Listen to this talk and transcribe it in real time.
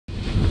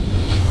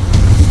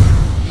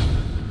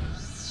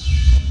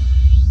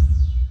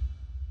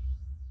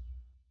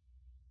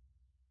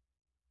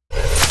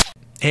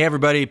Hey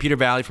everybody, Peter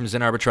Valley from Zen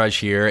Arbitrage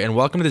here, and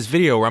welcome to this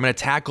video where I'm going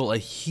to tackle a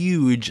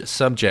huge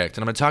subject,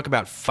 and I'm going to talk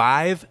about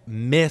 5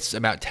 myths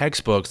about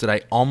textbooks that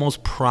I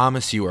almost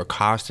promise you are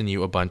costing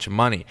you a bunch of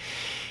money.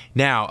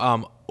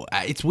 Now,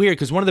 it's weird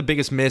because one of the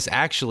biggest myths,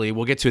 actually,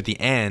 we'll get to at the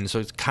end, so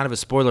it's kind of a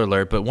spoiler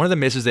alert, but one of the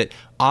myths is that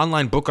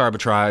online book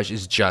arbitrage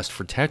is just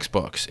for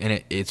textbooks,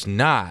 and it's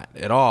not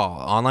at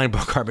all. Online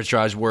book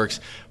arbitrage works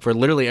for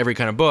literally every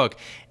kind of book,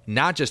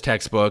 not just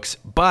textbooks,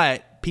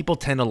 but people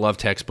tend to love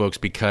textbooks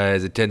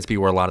because it tends to be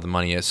where a lot of the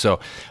money is. So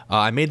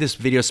I made this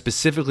video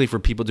specifically for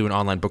people doing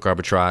online book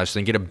arbitrage so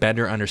they can get a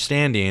better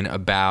understanding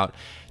about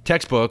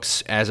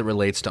textbooks as it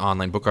relates to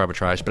online book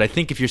arbitrage. But I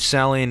think if you're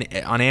selling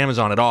on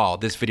Amazon at all,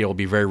 this video will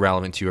be very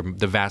relevant to you,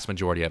 the vast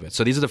majority of it.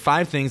 So these are the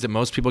 5 things that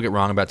most people get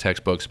wrong about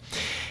textbooks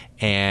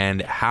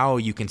and how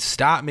you can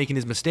stop making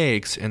these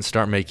mistakes and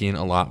start making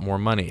a lot more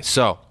money.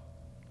 So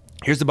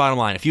here's the bottom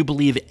line. If you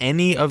believe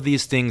any of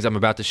these things I'm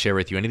about to share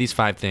with you, any of these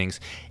 5 things,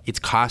 it's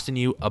costing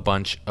you a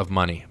bunch of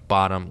money,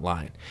 bottom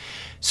line.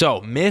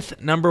 So myth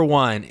number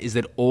 1 is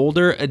that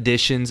older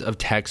editions of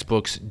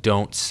textbooks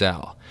don't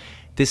sell.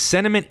 This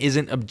sentiment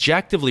isn't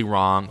objectively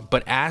wrong,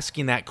 but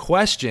asking that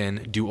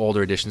question, do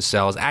older editions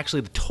sell, is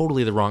actually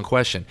totally the wrong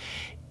question.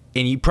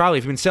 And you probably,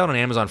 if you've been selling on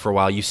Amazon for a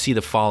while, you see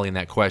the folly in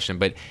that question.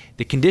 But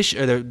the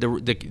condition, or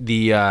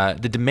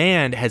the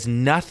demand has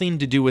nothing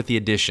to do with the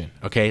edition.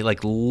 Okay,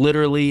 like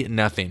literally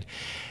nothing.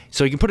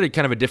 So you can put it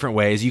kind of a different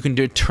way: is you can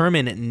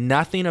determine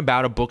nothing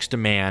about a book's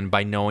demand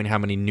by knowing how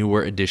many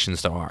newer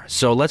editions there are.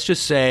 So let's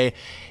just say,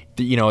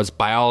 it's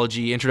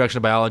biology, introduction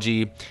to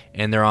biology,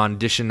 and they're on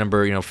edition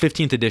number,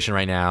 15th edition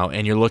right now,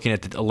 and you're looking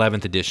at the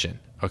 11th edition.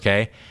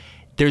 Okay.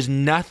 There's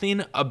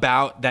nothing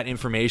about that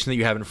information that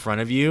you have in front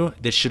of you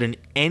that should in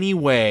any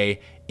way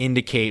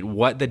indicate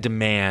what the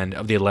demand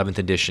of the 11th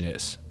edition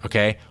is,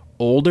 okay?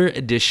 Older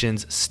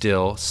editions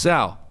still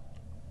sell.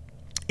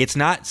 It's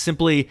not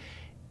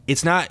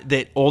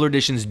that older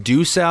editions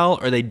do sell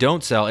or they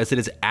don't sell, it's that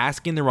it's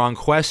asking the wrong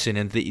question,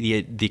 and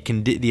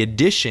the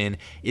edition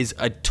is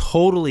a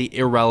totally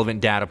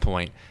irrelevant data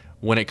point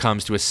when it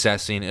comes to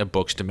assessing a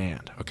book's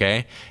demand,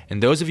 okay?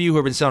 And those of you who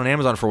have been selling on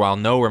Amazon for a while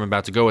know where I'm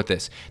about to go with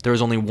this. There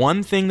is only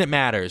one thing that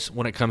matters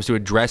when it comes to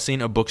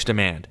addressing a book's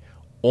demand.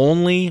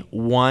 Only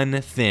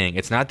one thing.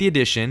 It's not the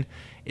edition.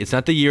 It's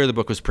not the year the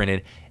book was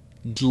printed.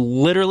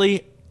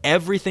 Literally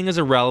everything is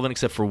irrelevant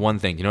except for one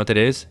thing. You know what that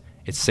is?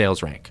 It's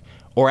sales rank.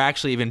 Or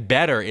actually even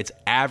better, it's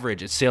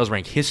average. It's sales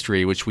rank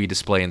history, which we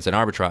display in Zen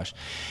Arbitrage.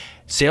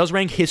 Sales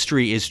rank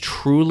history is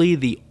truly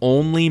the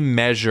only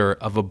measure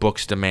of a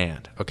book's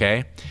demand,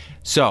 okay?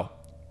 So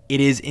it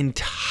is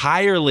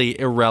entirely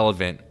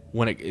irrelevant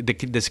when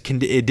this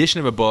edition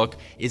of a book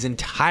is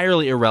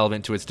entirely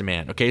irrelevant to its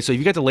demand, okay? So if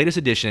you got the latest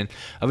edition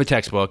of a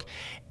textbook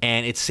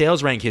and its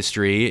sales rank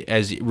history,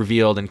 as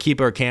revealed in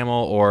Keeper,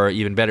 Camel, or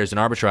even better, Zen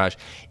Arbitrage,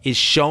 is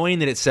showing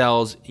that it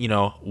sells,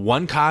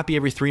 1 copy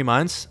every 3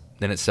 months,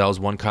 then it sells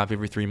 1 copy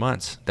every 3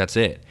 months. That's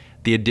it.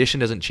 The edition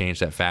doesn't change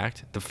that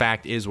fact. The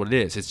fact is what it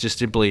is. It's just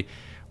simply,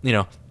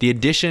 the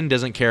edition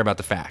doesn't care about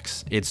the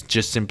facts. It's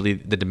just simply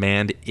the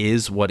demand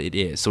is what it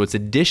is. So its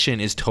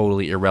edition is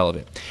totally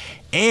irrelevant.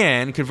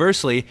 And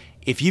conversely,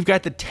 if you've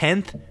got a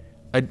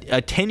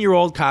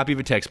 10-year-old copy of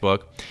a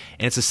textbook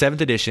and it's the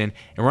 7th edition,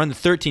 and we're on the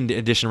 13th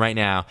edition right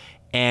now,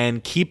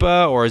 and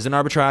Keepa or Zen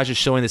Arbitrage is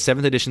showing the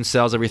 7th edition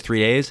sells every 3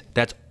 days,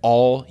 that's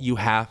all you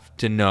have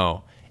to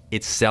know.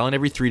 It's selling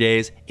every 3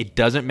 days. It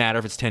doesn't matter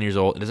if it's 10 years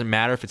old. It doesn't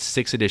matter if it's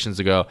 6 editions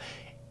ago.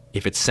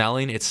 If it's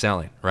selling,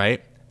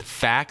 right? The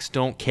facts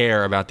don't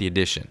care about the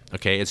edition,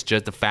 okay? It's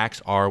just the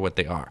facts are what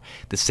they are.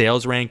 The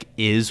sales rank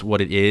is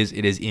what it is.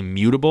 It is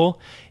immutable.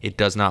 It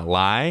does not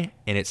lie,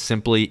 and it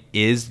simply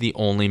is the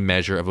only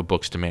measure of a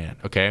book's demand,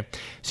 okay?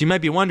 So you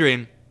might be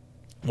wondering,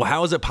 well,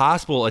 how is it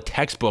possible a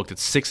textbook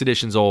that's 6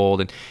 editions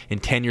old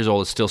and 10 years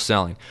old is still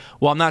selling?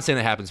 Well, I'm not saying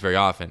that happens very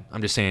often.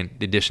 I'm just saying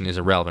the edition is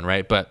irrelevant,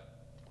 right? But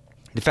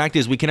the fact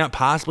is, we cannot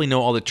possibly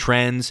know all the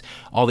trends,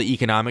 all the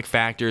economic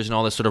factors, and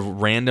all the sort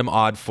of random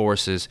odd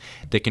forces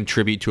that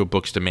contribute to a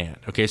book's demand.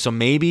 Okay, so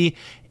maybe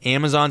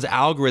Amazon's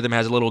algorithm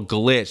has a little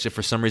glitch that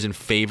for some reason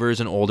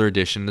favors an older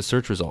edition in the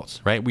search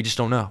results, right? We just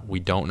don't know. We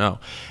don't know.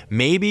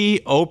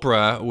 Maybe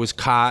Oprah was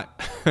caught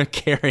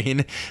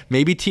carrying,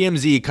 maybe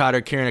TMZ caught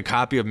her carrying a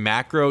copy of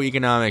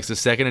Macroeconomics, the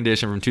 2nd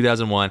edition from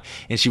 2001,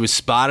 and she was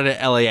spotted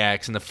at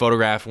LAX, and the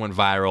photograph went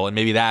viral, and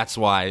maybe that's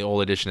why the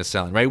old edition is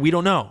selling, right? We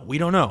don't know. We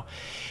don't know.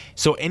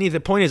 So the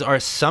point is, our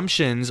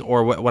assumptions,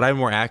 or what I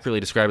more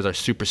accurately describe as our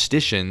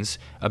superstitions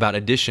about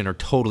edition, are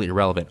totally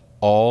irrelevant.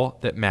 All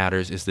that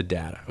matters is the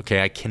data,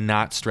 okay? I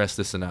cannot stress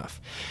this enough.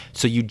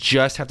 So you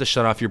just have to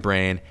shut off your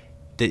brain.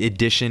 The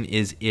edition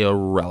is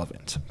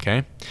irrelevant,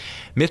 okay?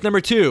 Myth number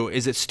 2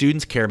 is that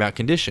students care about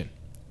condition.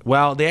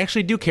 Well, they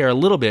actually do care a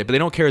little bit, but they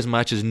don't care as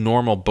much as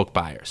normal book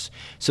buyers.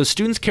 So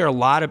students care a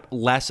lot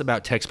less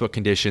about textbook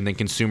condition than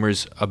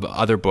consumers of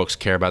other books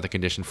care about the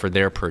condition for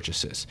their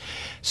purchases.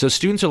 So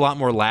students are a lot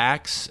more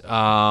lax.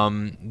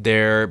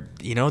 They're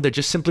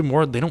just simply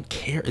more, they don't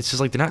care. It's just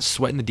like they're not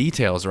sweating the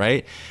details,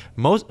 right?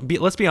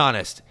 Let's be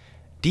honest.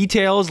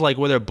 Details like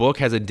whether a book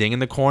has a ding in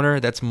the corner,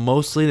 that's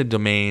mostly the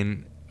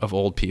domain of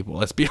old people.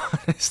 Let's be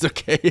honest,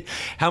 okay?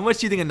 How much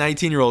do you think a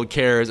 19-year-old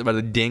cares about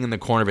a ding in the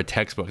corner of a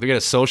textbook? They got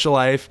a social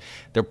life.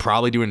 They're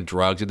probably doing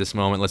drugs at this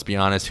moment, let's be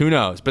honest. Who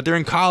knows? But they're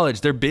in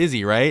college. They're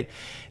busy, right?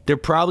 They're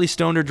probably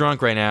stoned or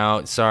drunk right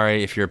now.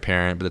 Sorry if you're a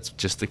parent, but that's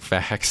just the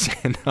facts.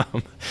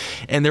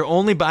 And they're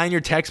only buying your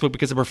textbook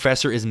because the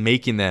professor is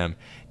making them.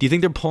 Do you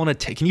think they're pulling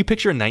can you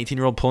picture a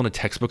 19-year-old pulling a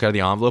textbook out of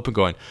the envelope and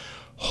going,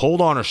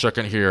 hold on a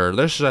second here,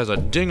 this has a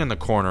ding in the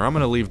corner, I'm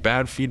going to leave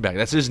bad feedback?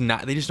 That's just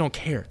not, they just don't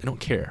care. They don't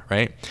care,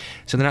 right?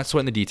 So they're not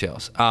sweating the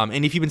details.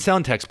 And if you've been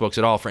selling textbooks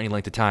at all for any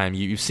length of time,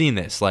 you've seen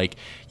this. Like,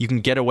 you can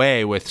get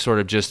away with sort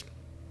of just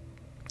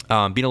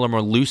being a little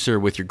more looser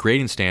with your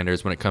grading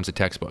standards when it comes to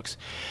textbooks.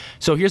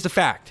 So here's the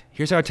fact.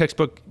 Here's how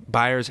textbook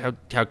buyers,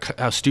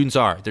 how students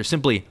are. They're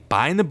simply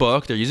buying the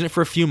book, they're using it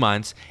for a few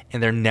months,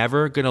 and they're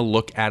never going to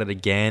look at it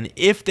again,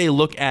 if they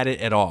look at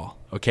it at all.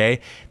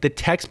 Okay, the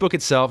textbook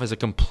itself is a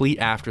complete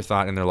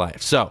afterthought in their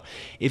life. So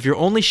if you're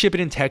only shipping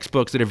in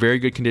textbooks that are very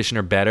good condition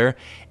or better,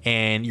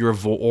 and you're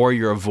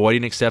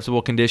avoiding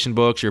acceptable condition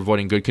books, you're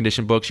avoiding good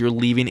condition books, you're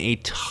leaving a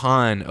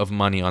ton of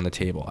money on the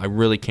table. I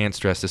really can't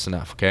stress this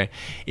enough. Okay,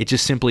 it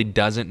just simply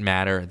doesn't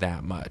matter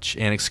that much.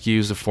 And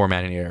excuse the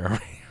formatting error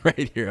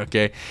right here.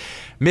 Okay,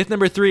 myth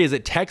number 3 is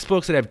that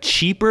textbooks that have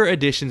cheaper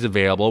editions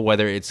available,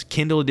 whether it's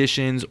Kindle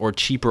editions or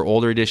cheaper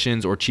older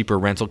editions or cheaper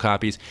rental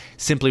copies,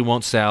 simply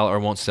won't sell or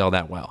won't sell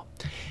that well.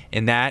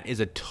 And that is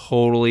a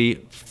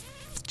totally,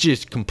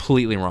 just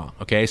completely wrong.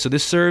 Okay, so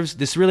this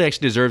really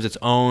actually deserves its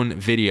own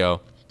video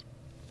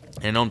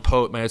and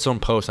its own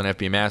post on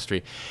FBA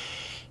Mastery.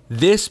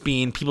 This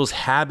being people's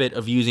habit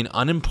of using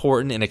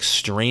unimportant and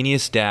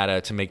extraneous data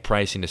to make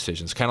pricing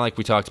decisions, kind of like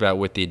we talked about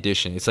with the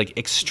edition. It's like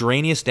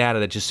extraneous data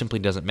that just simply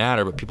doesn't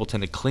matter, but people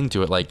tend to cling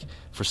to it like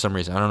for some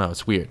reason. I don't know,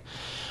 it's weird.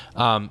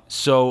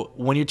 So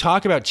when you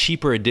talk about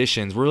cheaper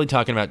editions, we're really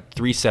talking about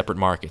 3 separate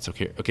markets.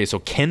 Okay, so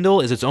Kindle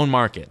is its own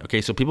market.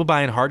 Okay, so people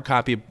buying hard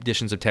copy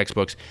editions of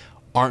textbooks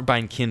aren't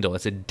buying Kindle.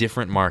 It's a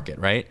different market,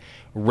 right?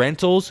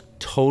 Rentals,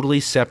 totally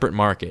separate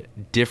market,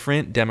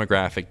 different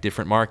demographic,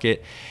 different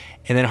market.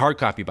 And then hard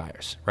copy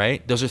buyers,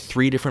 right? Those are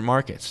 3 different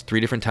markets, 3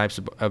 different types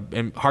of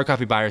and hard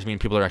copy buyers mean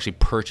people are actually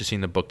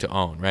purchasing the book to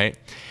own, right?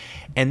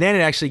 And then it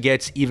actually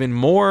gets even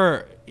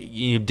more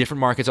different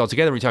markets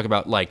altogether. We talk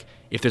about, like,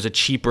 if there's a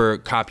cheaper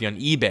copy on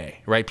eBay,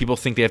 right? People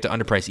think they have to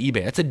underprice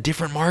eBay. That's a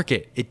different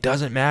market. It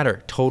doesn't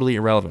matter. Totally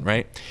irrelevant,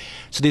 right?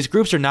 So these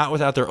groups are not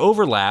without their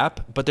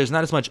overlap, but there's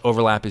not as much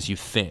overlap as you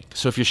think.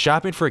 So if you're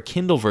shopping for a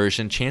Kindle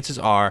version, chances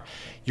are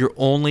you're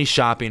only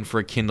shopping for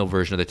a Kindle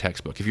version of the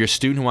textbook. If you're a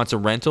student who wants a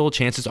rental,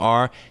 chances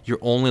are you're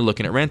only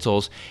looking at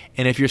rentals.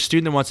 And if you're a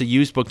student that wants a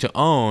used book to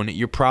own,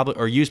 you're probably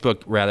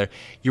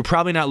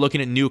not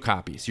looking at new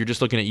copies. You're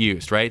just looking at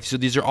used, right? So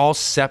these are all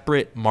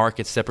separate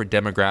markets, separate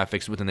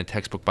demographics within the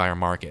textbook buyer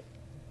market.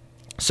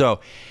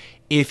 So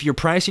if you're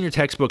pricing your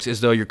textbooks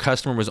as though your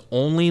customer was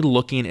only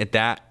looking at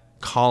that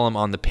column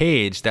on the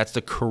page, that's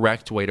the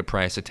correct way to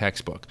price a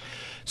textbook.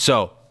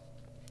 So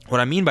what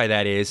I mean by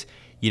that is,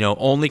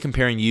 only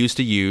comparing used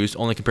to used,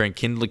 only comparing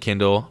Kindle to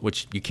Kindle,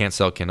 which you can't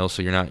sell Kindle,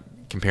 so you're not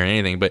comparing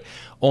anything, but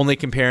only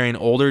comparing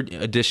older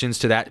editions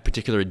to that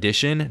particular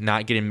edition,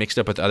 not getting mixed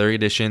up with other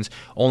editions,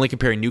 only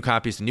comparing new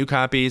copies to new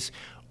copies,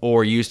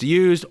 or used to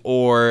used,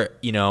 or,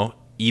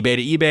 eBay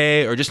to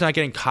eBay, or just not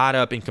getting caught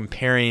up in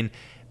comparing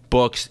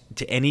books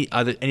to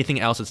anything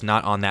else that's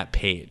not on that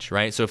page,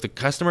 right? So if the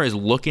customer is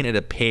looking at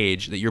a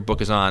page that your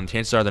book is on,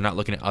 chances are they're not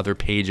looking at other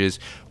pages,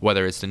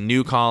 whether it's the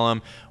new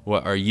column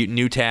or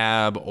new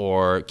tab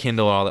or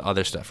Kindle, all the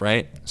other stuff,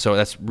 right? So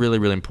that's really,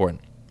 really important.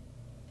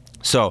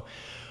 So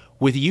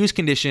with used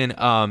condition,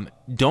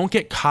 don't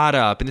get caught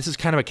up, and this is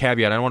kind of a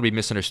caveat, I don't want to be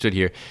misunderstood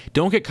here.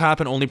 Don't get caught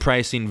up in only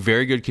pricing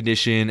very good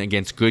condition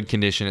against good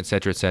condition, et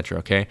cetera,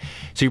 okay?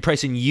 So you're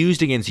pricing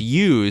used against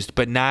used,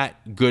 but not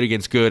good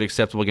against good,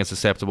 acceptable against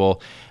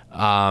acceptable.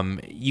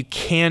 You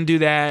can do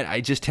that. I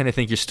just tend to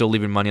think you're still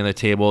leaving money on the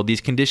table. These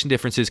condition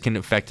differences can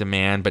affect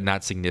demand, but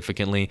not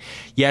significantly.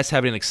 Yes,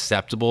 having an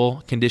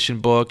acceptable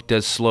condition book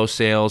does slow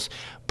sales,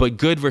 but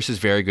good versus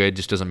very good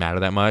just doesn't matter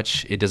that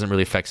much. It doesn't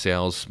really affect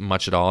sales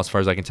much at all, as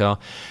far as I can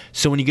tell.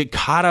 So when you get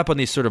caught up on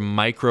these sort of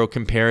micro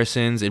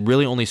comparisons, it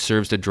really only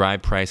serves to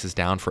drive prices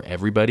down for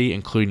everybody,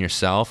 including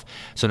yourself.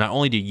 So not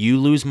only do you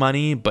lose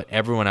money, but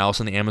everyone else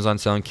in the Amazon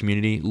selling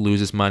community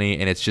loses money,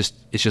 and it's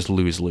just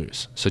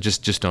lose-lose. So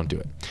just don't do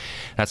it.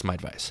 That's my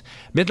advice.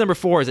 Myth number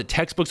 4 is that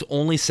textbooks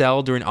only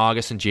sell during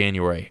August and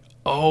January.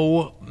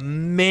 Oh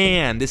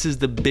man, this is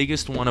the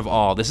biggest one of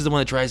all. This is the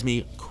one that drives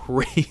me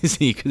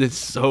crazy because it's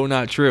so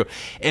not true.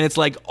 And it's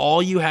like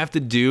all you have to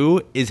do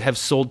is have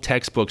sold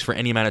textbooks for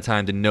any amount of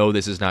time to know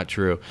this is not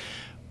true.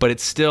 But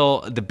it's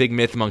still the big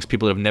myth amongst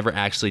people that have never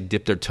actually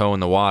dipped their toe in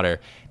the water.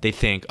 They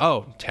think,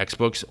 oh,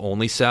 textbooks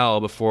only sell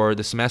before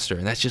the semester.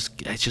 And that's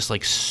just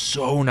like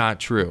so not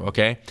true,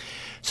 okay?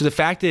 So the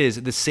fact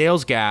is, the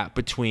sales gap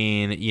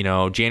between,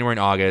 January and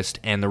August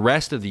and the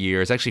rest of the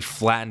year is actually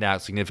flattened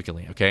out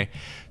significantly, okay?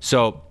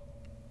 So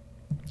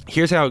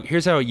here's how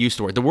it used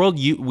to work.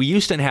 We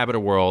used to inhabit a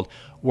world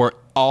where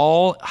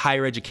all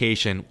higher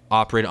education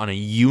operated on a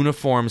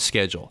uniform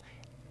schedule.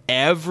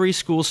 Every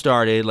school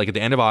started like at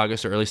the end of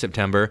August or early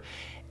September,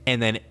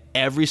 and then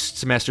every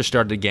semester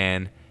started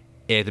again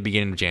at the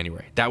beginning of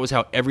January. That was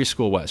how every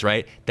school was,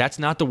 right? That's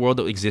not the world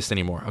that exists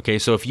anymore, okay?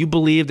 So if you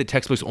believe that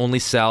textbooks only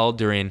sell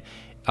during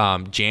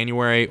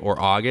January or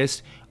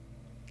August,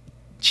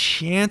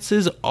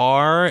 chances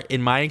are,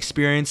 in my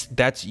experience,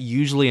 that's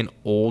usually an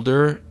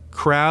older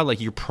crowd. Like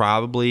you're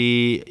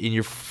probably in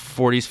your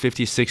 40s,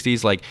 50s,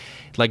 60s.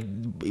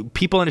 Like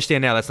people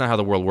understand now that's not how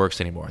the world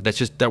works anymore.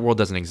 That world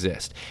doesn't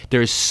exist.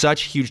 There is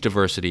such huge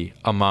diversity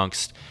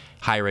amongst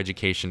higher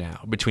education now,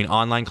 between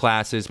online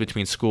classes,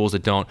 between schools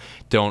that don't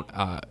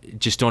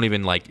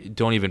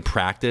even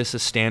practice a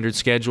standard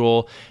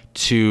schedule,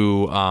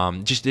 to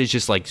there's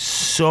just like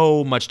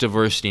so much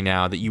diversity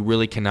now that you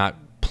really cannot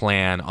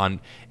plan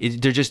on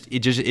it. It just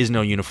is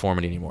no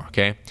uniformity anymore.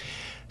 Okay,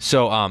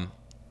 so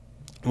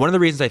one of the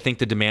reasons I think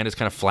the demand is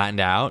kind of flattened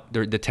out,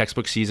 the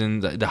textbook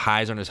season, the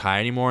highs aren't as high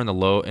anymore, and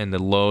the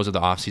lows of the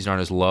off season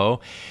aren't as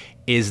low,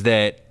 is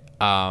that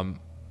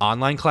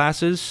online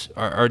classes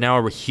are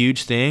now a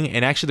huge thing.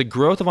 And actually the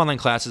growth of online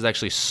classes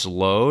actually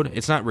slowed.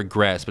 It's not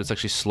regressed, but it's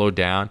actually slowed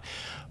down.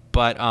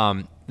 But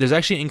there's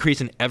actually an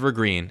increase in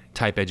evergreen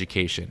type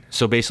education.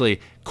 So basically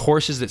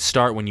courses that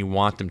start when you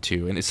want them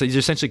to. And these are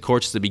essentially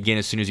courses that begin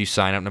as soon as you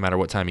sign up, no matter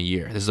what time of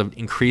year. This is an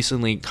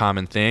increasingly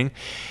common thing.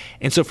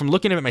 And so from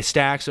looking at my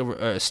stats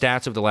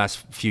over the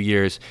last few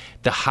years,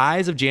 the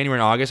highs of January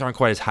and August aren't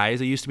quite as high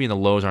as they used to be, and the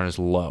lows aren't as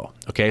low.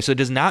 Okay, so it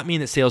does not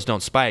mean that sales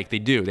don't spike. They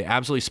do. They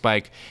absolutely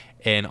spike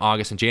in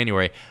August and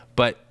January,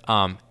 but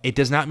it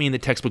does not mean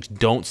that textbooks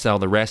don't sell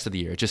the rest of the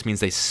year. It just means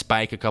they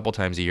spike a couple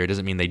times a year. It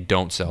doesn't mean they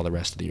don't sell the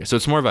rest of the year. So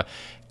it's more of a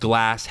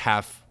glass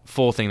half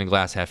full thing than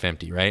glass half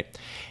empty, right?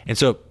 And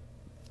so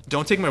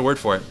don't take my word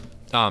for it.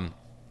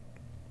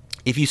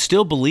 If you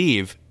still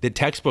believe that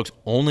textbooks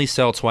only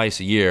sell twice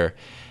a year,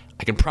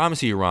 I can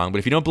promise you you're wrong. But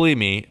if you don't believe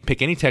me,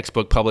 pick any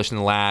textbook published in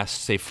the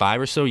last, say,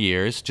 5 or so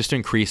years, just to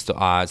increase the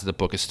odds that the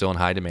book is still in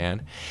high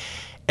demand.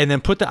 And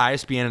then put the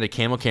ISBN into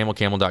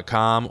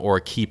camel.com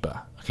or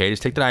Keepa. Okay,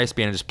 just take that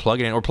ISBN and just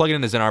plug it in, or plug it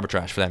into Zen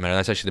Arbitrage for that matter.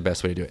 That's actually the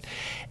best way to do it.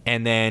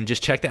 And then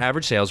just check the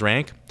average sales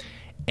rank.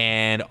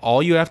 And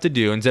all you have to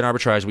do, in Zen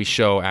Arbitrage, we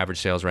show average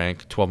sales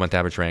rank, 12-month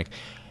average rank.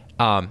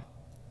 And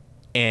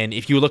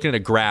if you're looking at a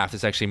graph,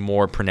 it's actually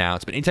more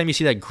pronounced. But anytime you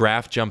see that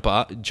graph jump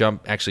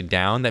actually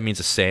down, that means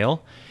a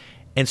sale.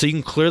 And so you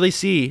can clearly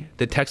see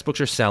that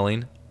textbooks are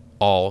selling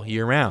all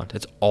year round.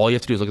 That's all you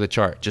have to do is look at the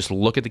chart. Just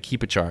look at the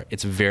Keepa chart.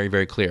 It's very,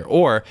 very clear.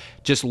 Or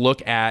just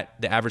look at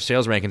the average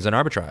sales rank in Zen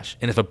Arbitrage.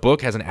 And if a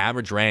book has an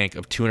average rank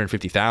of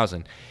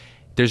 250,000,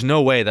 there's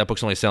no way that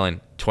book's only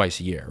selling twice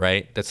a year,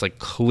 right? That's like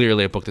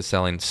clearly a book that's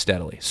selling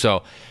steadily.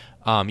 So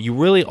you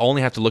really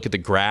only have to look at the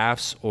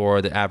graphs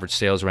or the average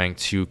sales rank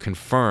to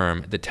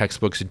confirm that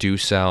textbooks do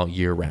sell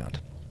year round.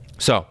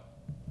 So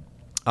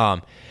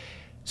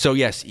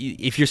yes,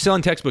 if you're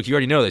selling textbooks, you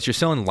already know this. You're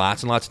selling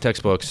lots and lots of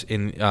textbooks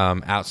in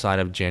outside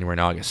of January and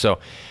August. So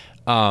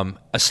a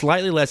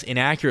slightly less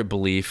inaccurate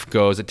belief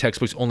goes that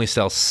textbooks only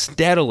sell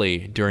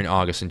steadily during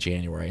August and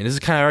January. And this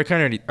is I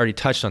already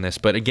touched on this,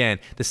 but again,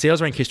 the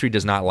sales rank history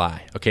does not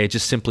lie. Okay, it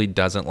just simply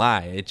doesn't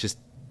lie.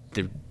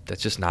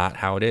 That's just not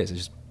how it is.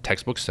 It's just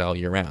textbooks sell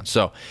year round.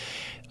 So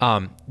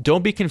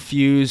don't be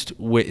confused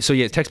with. So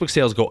yeah, textbook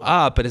sales go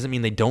up, but it doesn't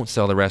mean they don't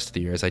sell the rest of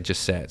the year, as I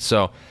just said.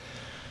 So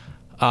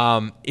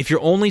if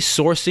you're only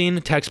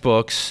sourcing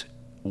textbooks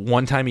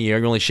one time a year,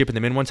 you're only shipping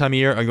them in one time a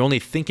year, or you're only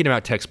thinking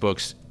about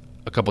textbooks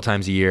a couple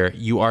times a year,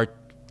 are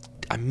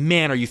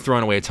you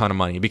throwing away a ton of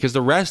money, because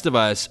the rest of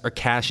us are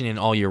cashing in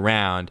all year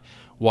round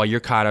while you're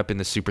caught up in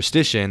the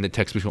superstition that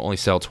textbooks will only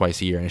sell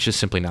twice a year, and it's just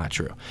simply not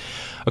true.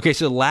 Okay,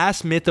 so the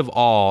last myth of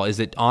all is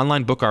that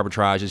online book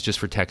arbitrage is just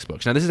for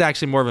textbooks. Now, this is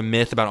actually more of a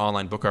myth about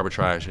online book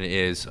arbitrage than it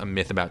is a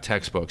myth about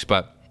textbooks,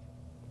 but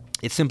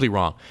it's simply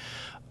wrong.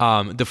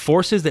 The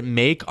forces that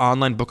make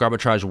online book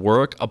arbitrage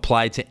work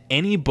apply to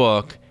any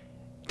book,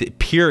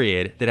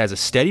 period, that has a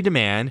steady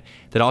demand,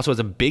 that also has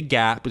a big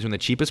gap between the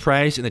cheapest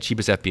price and the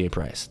cheapest FBA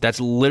price.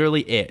 That's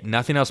literally it.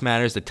 Nothing else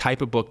matters. The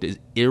type of book is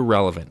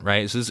irrelevant,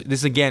 right? So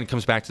this again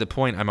comes back to the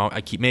point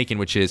I keep making,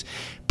 which is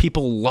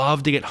people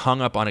love to get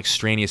hung up on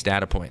extraneous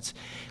data points,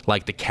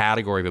 like the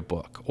category of a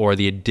book or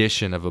the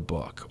edition of a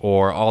book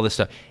or all this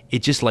stuff. It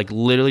just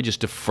literally just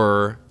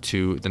defer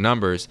to the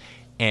numbers.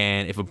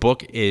 And if a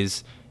book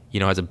is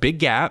has a big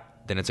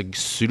gap, then it's a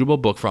suitable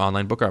book for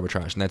online book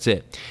arbitrage, and that's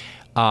it.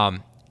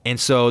 And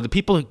so the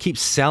people who keep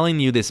selling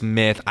you this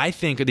myth, I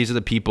think these are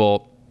the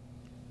people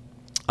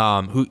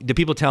the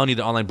people telling you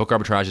that online book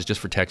arbitrage is just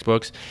for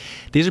textbooks.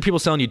 These are people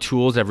selling you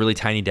tools that have really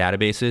tiny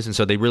databases, and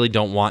so they really they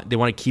want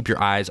to keep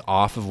your eyes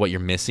off of what you're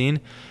missing.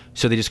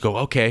 So they just go,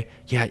 okay,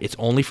 yeah, it's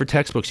only for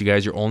textbooks, you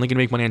guys. You're only going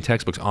to make money on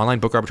textbooks. Online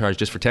book arbitrage is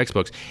just for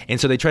textbooks.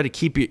 And so they try to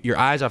keep your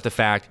eyes off the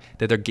fact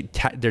that their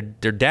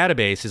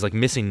database is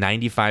missing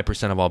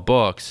 95% of all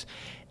books.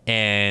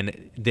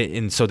 and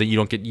so that you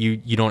don't get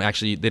you don't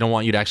actually, they don't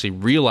want you to actually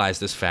realize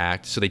this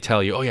fact, so they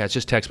tell you, oh yeah, it's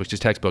just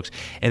textbooks,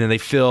 and then they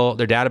fill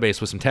their database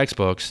with some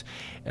textbooks,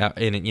 and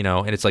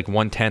it's like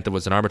 1/10 of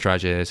what Zen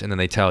Arbitrage is, and then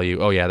they tell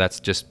you, oh yeah, that's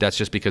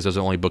just because those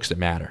are the only books that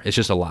matter. It's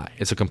just a lie.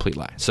 It's a complete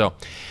lie. So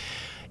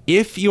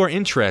if you are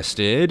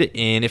interested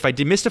in, if I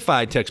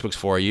demystified textbooks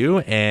for you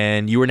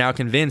and you are now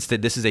convinced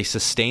that this is a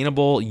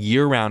sustainable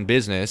year-round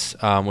business,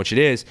 which it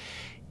is,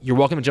 you're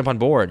welcome to jump on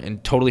board,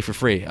 and totally for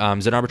free.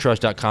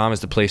 ZenArbitrage.com is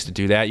the place to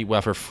do that. You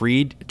offer a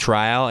free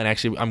trial, and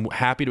actually I'm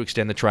happy to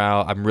extend the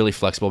trial. I'm really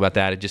flexible about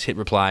that. Just hit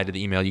reply to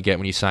the email you get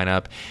when you sign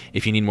up.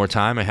 If you need more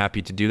time, I'm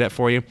happy to do that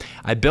for you.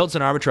 I built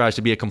Zen Arbitrage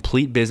to be a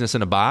complete business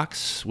in a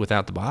box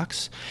without the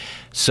box.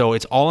 So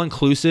it's all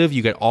inclusive.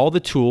 You get all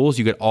the tools,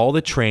 you get all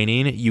the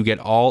training, you get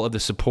all of the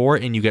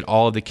support, and you get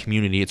all of the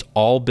community. It's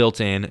all built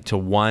in to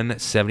one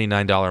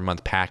 $79 a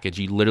month package.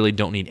 You literally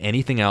don't need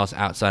anything else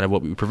outside of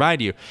what we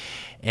provide you.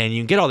 And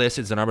you can get all this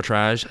at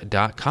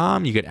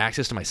ZenArbitrage.com. You get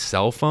access to my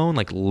cell phone.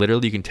 Like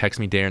literally, you can text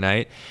me day or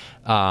night.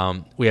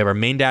 We have our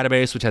main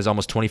database, which has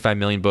almost 25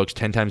 million books,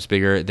 10 times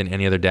bigger than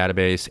any other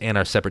database, and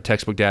our separate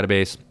textbook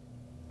database.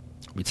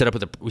 We set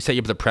you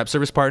up with a prep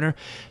service partner,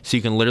 so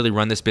you can literally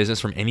run this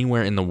business from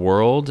anywhere in the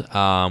world.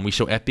 We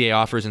show FBA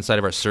offers inside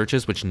of our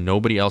searches, which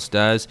nobody else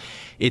does.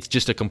 It's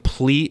just a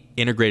complete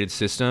integrated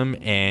system,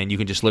 and you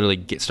can just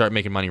literally start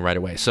making money right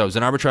away. So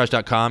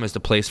ZenArbitrage.com is the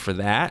place for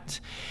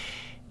that.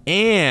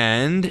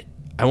 And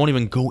I won't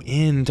even go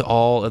into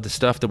all of the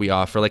stuff that we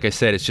offer. Like I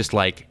said, it's just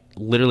like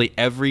literally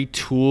every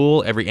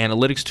tool, every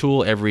analytics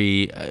tool,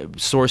 every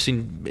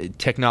sourcing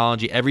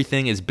technology,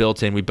 everything is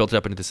built in. We built it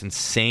up into this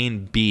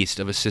insane beast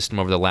of a system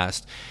over the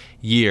last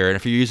year. And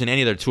if you're using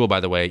any other tool, by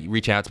the way,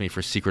 reach out to me for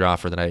a secret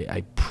offer that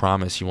I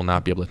promise you will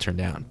not be able to turn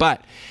down.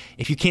 But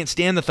if you can't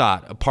stand the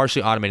thought of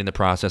partially automating the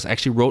process, I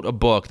actually wrote a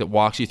book that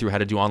walks you through how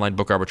to do online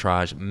book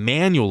arbitrage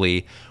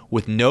manually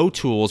with no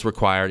tools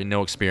required and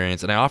no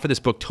experience. And I offer this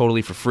book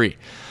totally for free.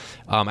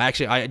 I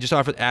just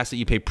ask that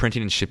you pay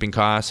printing and shipping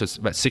costs. So it's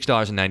about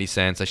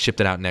 $6.90. I shipped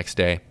it out next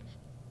day.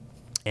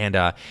 And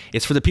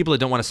it's for the people that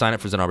don't want to sign up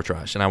for Zen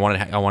Arbitrage. And I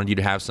wanted you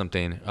to have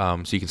something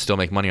so you can still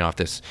make money off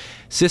this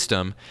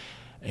system.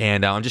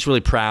 And I'm just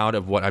really proud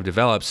of what I've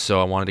developed,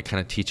 so I wanted to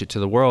kind of teach it to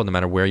the world, no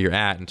matter where you're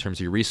at in terms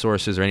of your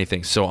resources or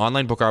anything. So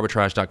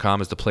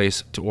onlinebookarbitrage.com is the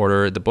place to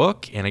order the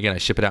book. And again, I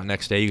ship it out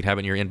next day. You can have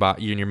it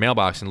in your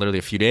mailbox in literally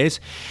a few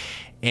days.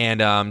 And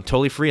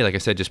totally free, like I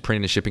said, just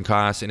printing the shipping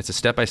costs. And it's a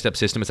step-by-step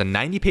system. It's a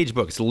 90-page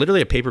book. It's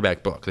literally a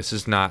paperback book. This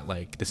is not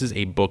like, this is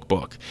a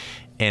book.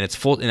 And it's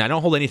full, and I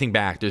don't hold anything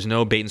back. There's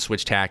no bait and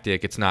switch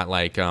tactic. It's not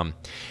like,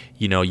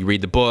 you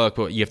read the book,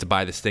 but you have to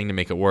buy this thing to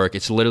make it work.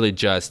 It's literally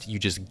just, you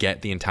just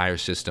get the entire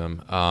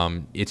system.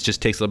 It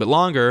just takes a little bit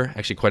longer,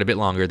 actually quite a bit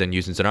longer than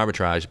using Zen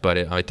Arbitrage, but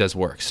it does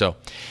work. So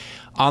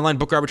online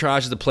book arbitrage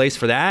is the place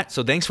for that.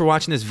 So thanks for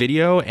watching this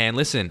video. And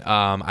listen,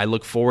 I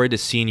look forward to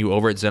seeing you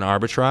over at Zen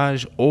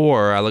Arbitrage,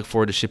 or I look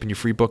forward to shipping your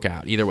free book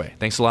out. Either way,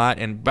 thanks a lot.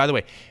 And by the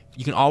way,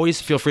 you can always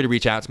feel free to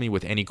reach out to me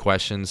with any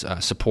questions.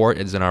 Support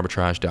at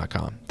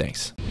zenarbitrage.com.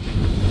 Thanks.